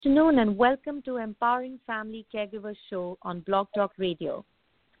Afternoon and welcome to Empowering Family Caregivers show on Blog Talk Radio.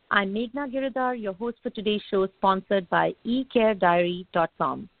 I'm Meghna Giridhar, your host for today's show, sponsored by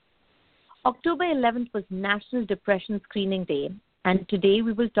eCareDiary.com. October 11th was National Depression Screening Day, and today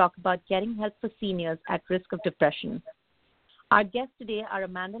we will talk about getting help for seniors at risk of depression. Our guests today are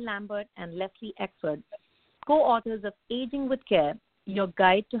Amanda Lambert and Leslie Eckford, co-authors of Aging with Care, Your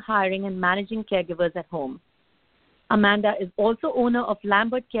Guide to Hiring and Managing Caregivers at Home. Amanda is also owner of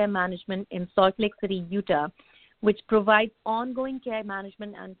Lambert Care Management in Salt Lake City, Utah, which provides ongoing care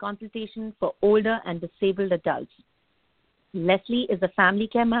management and consultation for older and disabled adults. Leslie is a family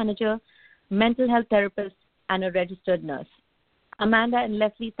care manager, mental health therapist, and a registered nurse. Amanda and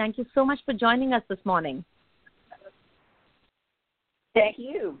Leslie, thank you so much for joining us this morning. Thank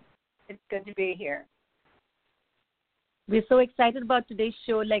you. It's good to be here. We're so excited about today's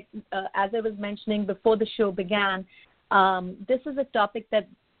show. As I was mentioning before the show began, this is a topic that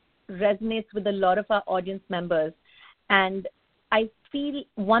resonates with a lot of our audience members. And I feel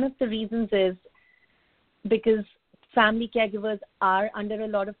one of the reasons is because family caregivers are under a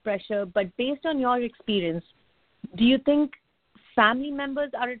lot of pressure. But based on your experience, do you think family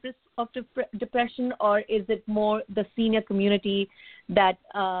members are at risk of depression, or is it more the senior community that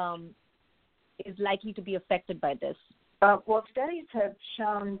is likely to be affected by this? Well, studies have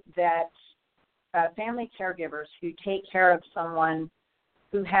shown that family caregivers who take care of someone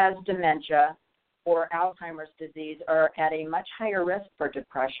who has dementia or Alzheimer's disease are at a much higher risk for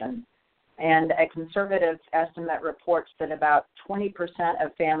depression. And a conservative estimate reports that about 20%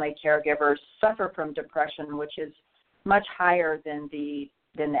 of family caregivers suffer from depression, which is much higher than the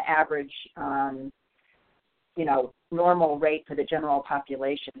average, normal rate for the general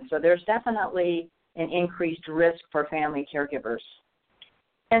population. So there's definitely an increased risk for family caregivers.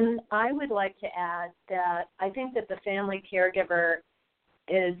 And I would like to add that I think that the family caregiver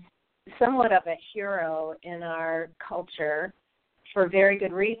is somewhat of a hero in our culture for very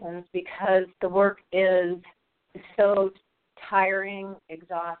good reasons, because the work is so tiring,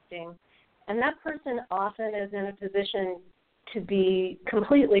 exhausting, and that person often is in a position to be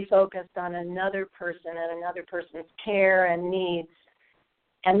completely focused on another person and another person's care and needs.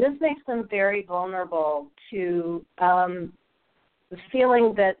 And this makes them very vulnerable to the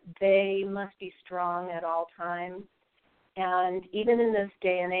feeling that they must be strong at all times. And even in this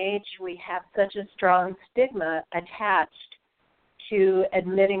day and age, we have such a strong stigma attached to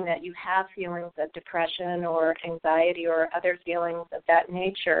admitting that you have feelings of depression or anxiety or other feelings of that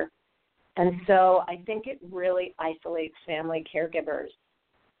nature. And so I think it really isolates family caregivers.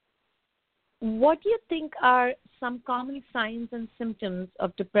 What do you think are some common signs and symptoms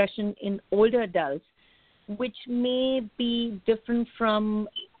of depression in older adults, which may be different from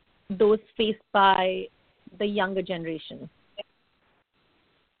those faced by the younger generation?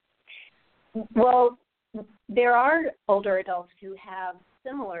 Well, there are older adults who have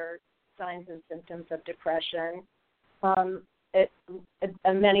similar signs and symptoms of depression.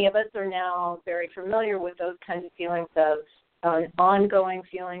 Many of us are now very familiar with those kinds of feelings of ongoing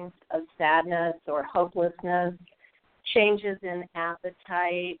feelings of sadness or hopelessness, changes in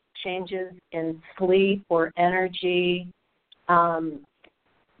appetite, changes in sleep or energy,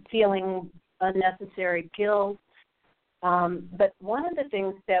 feeling unnecessary guilt. But one of the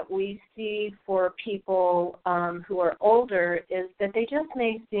things that we see for people who are older is that they just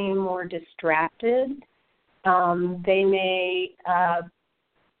may seem more distracted. They may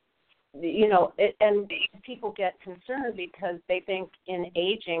and people get concerned because they think in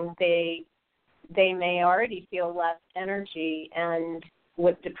aging they may already feel less energy, and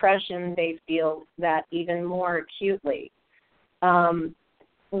with depression they feel that even more acutely.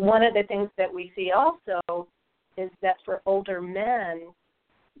 One of the things that we see also is that for older men,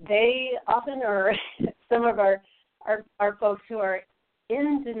 they often are some of our folks who are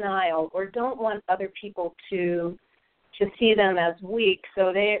in denial or don't want other people to see them as weak.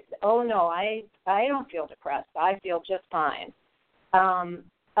 So I don't feel depressed. I feel just fine.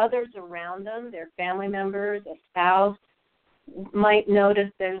 Others around them, their family members, a spouse, might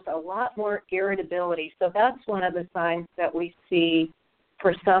notice there's a lot more irritability. So that's one of the signs that we see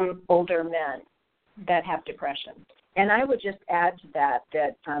for some older men that have depression. And I would just add to that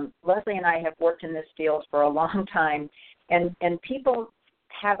Leslie and I have worked in this field for a long time, and people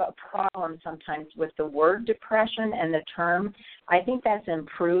have a problem sometimes with the word depression and the term. I think that's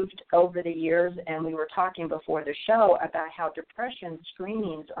improved over the years, and we were talking before the show about how depression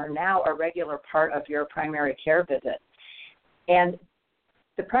screenings are now a regular part of your primary care visit. And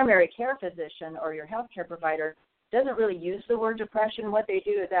the primary care physician or your healthcare provider doesn't really use the word depression. What they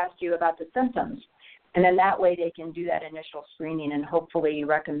do is ask you about the symptoms. And then that way they can do that initial screening and hopefully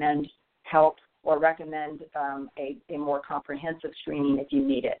recommend help or recommend a more comprehensive screening if you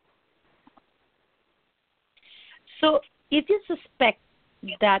need it. So if you suspect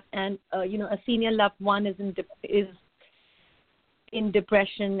that a senior loved one is in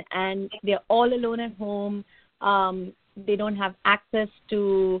depression and they're all alone at home, they don't have access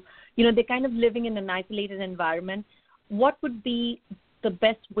to, they're kind of living in an isolated environment, what would be the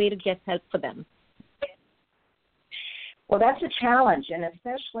best way to get help for them? Well, that's a challenge, and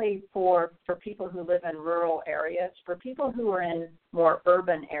especially for people who live in rural areas. For people who are in more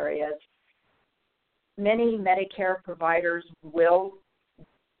urban areas, many Medicare providers will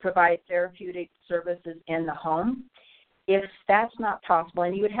provide therapeutic services in the home. If that's not possible,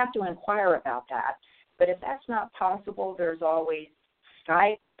 and you would have to inquire about that, but if that's not possible, there's always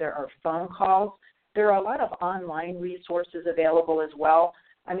Skype, there are phone calls, there are a lot of online resources available as well.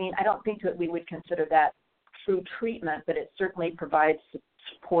 I mean, I don't think that we would consider that true treatment, but it certainly provides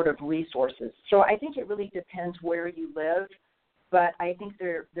supportive resources. So I think it really depends where you live, but I think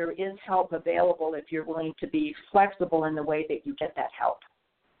there is help available if you're willing to be flexible in the way that you get that help.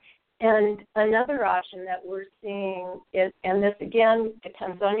 And another option that we're seeing is, and this again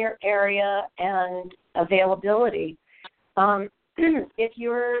depends on your area and availability, if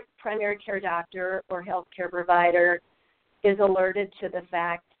your primary care doctor or healthcare provider is alerted to the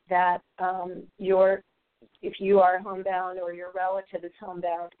fact that if you are homebound or your relative is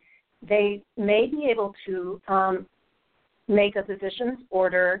homebound, they may be able to make a physician's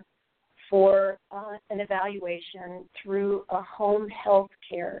order for an evaluation through a home health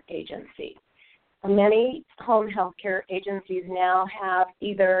care agency. Many home health care agencies now have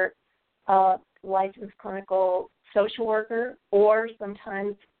either a licensed clinical social worker or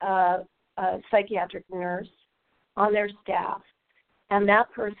sometimes a psychiatric nurse on their staff. And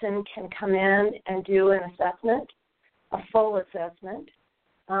that person can come in and do an assessment, a full assessment,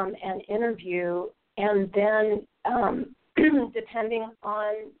 an interview, and then depending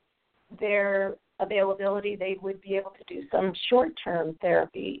on their availability, they would be able to do some short-term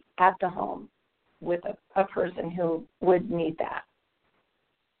therapy at the home with a person who would need that.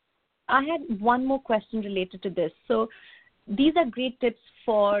 I had one more question related to this. So these are great tips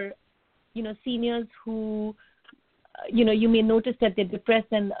for, seniors who, you may notice that they're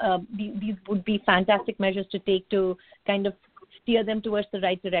depressed, and these would be fantastic measures to take to kind of steer them towards the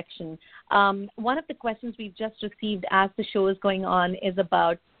right direction. One of the questions we've just received as the show is going on is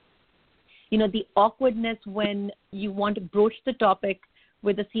about, the awkwardness when you want to broach the topic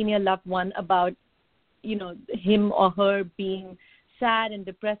with a senior loved one about, him or her being sad and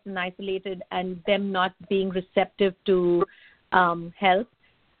depressed and isolated and them not being receptive to help.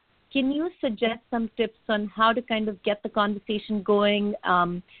 Can you suggest some tips on how to kind of get the conversation going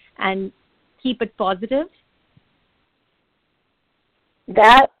and keep it positive?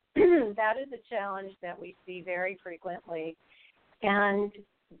 That is a challenge that we see very frequently. And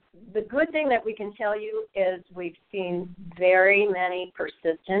the good thing that we can tell you is we've seen very many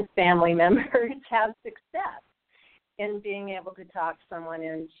persistent family members have success in being able to talk someone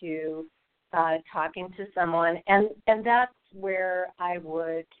into talking to someone. And that's where I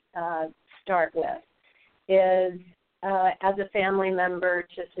would start with is as a family member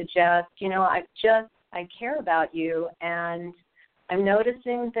to suggest, I care about you, and I'm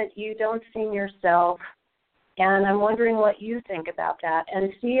noticing that you don't see yourself, and I'm wondering what you think about that,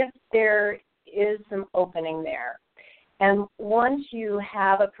 and see if there is some opening there. And once you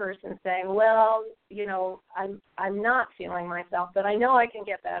have a person saying, well, I'm not feeling myself, but I know I can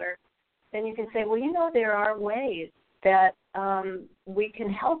get better, then you can say, well, there are ways that we can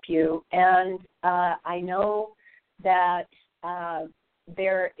help you. And I know that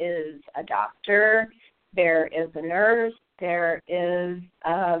there is a doctor, there is a nurse, there is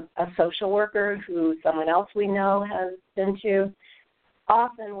a social worker who someone else we know has been to.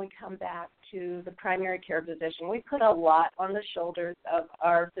 Often we come back to the primary care physician. We put a lot on the shoulders of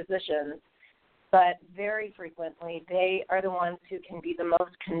our physicians, but very frequently they are the ones who can be the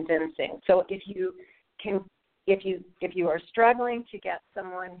most convincing. So if you are struggling to get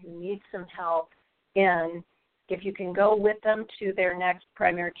someone who needs some help in, if you can go with them to their next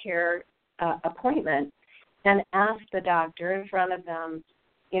primary care appointment and ask the doctor in front of them,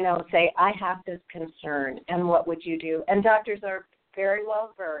 say, I have this concern, and what would you do? And doctors are very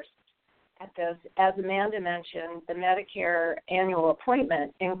well versed at this. As Amanda mentioned, the Medicare annual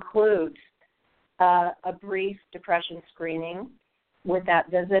appointment includes a brief depression screening with that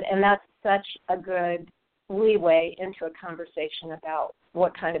visit, and that's such a good leeway into a conversation about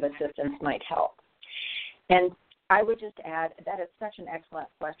what kind of assistance might help. And I would just add that is such an excellent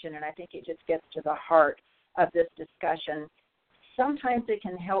question, and I think it just gets to the heart of this discussion. Sometimes it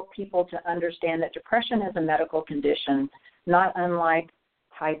can help people to understand that depression is a medical condition, not unlike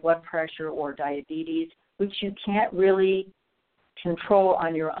high blood pressure or diabetes, which you can't really control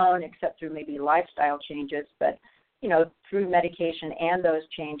on your own except through maybe lifestyle changes. But, through medication and those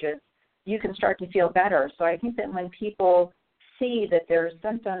changes, you can start to feel better. So I think that when people see that there are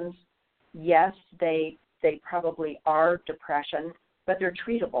symptoms, yes, they probably are depression, but they're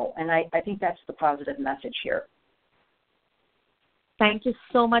treatable. And I think that's the positive message here. Thank you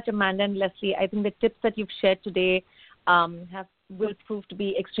so much, Amanda and Leslie. I think the tips that you've shared today will prove to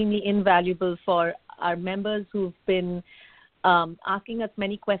be extremely invaluable for our members who've been asking us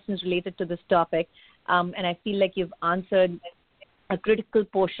many questions related to this topic. And I feel like you've answered a critical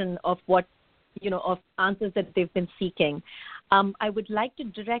portion of of answers that they've been seeking. I would like to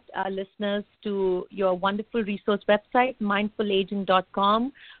direct our listeners to your wonderful resource website,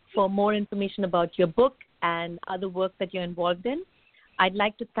 mindfulaging.com, for more information about your book and other work that you're involved in. I'd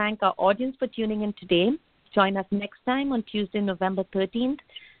like to thank our audience for tuning in today. Join us next time on Tuesday, November 13th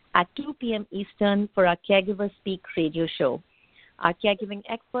at 2 p.m. Eastern for our Caregivers Speak radio show. Our caregiving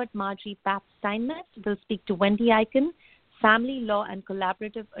expert, Marjorie Papp-Steinmetz, will speak to Wendy Eichen, family law and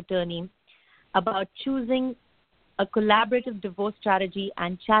collaborative attorney, about choosing a collaborative divorce strategy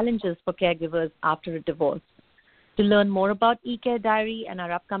and challenges for caregivers after a divorce. To learn more about eCareDiary and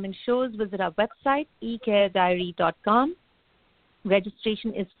our upcoming shows, visit our website, eCareDiary.com.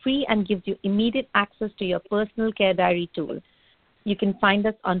 Registration is free and gives you immediate access to your personal care diary tool. You can find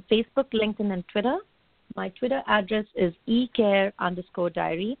us on Facebook, LinkedIn, and Twitter. My Twitter address is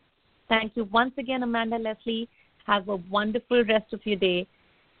ecare_diary. Thank you once again, Amanda, Leslie. Have a wonderful rest of your day.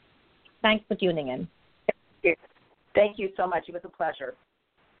 Thanks for tuning in. Thank you so much. It was a pleasure.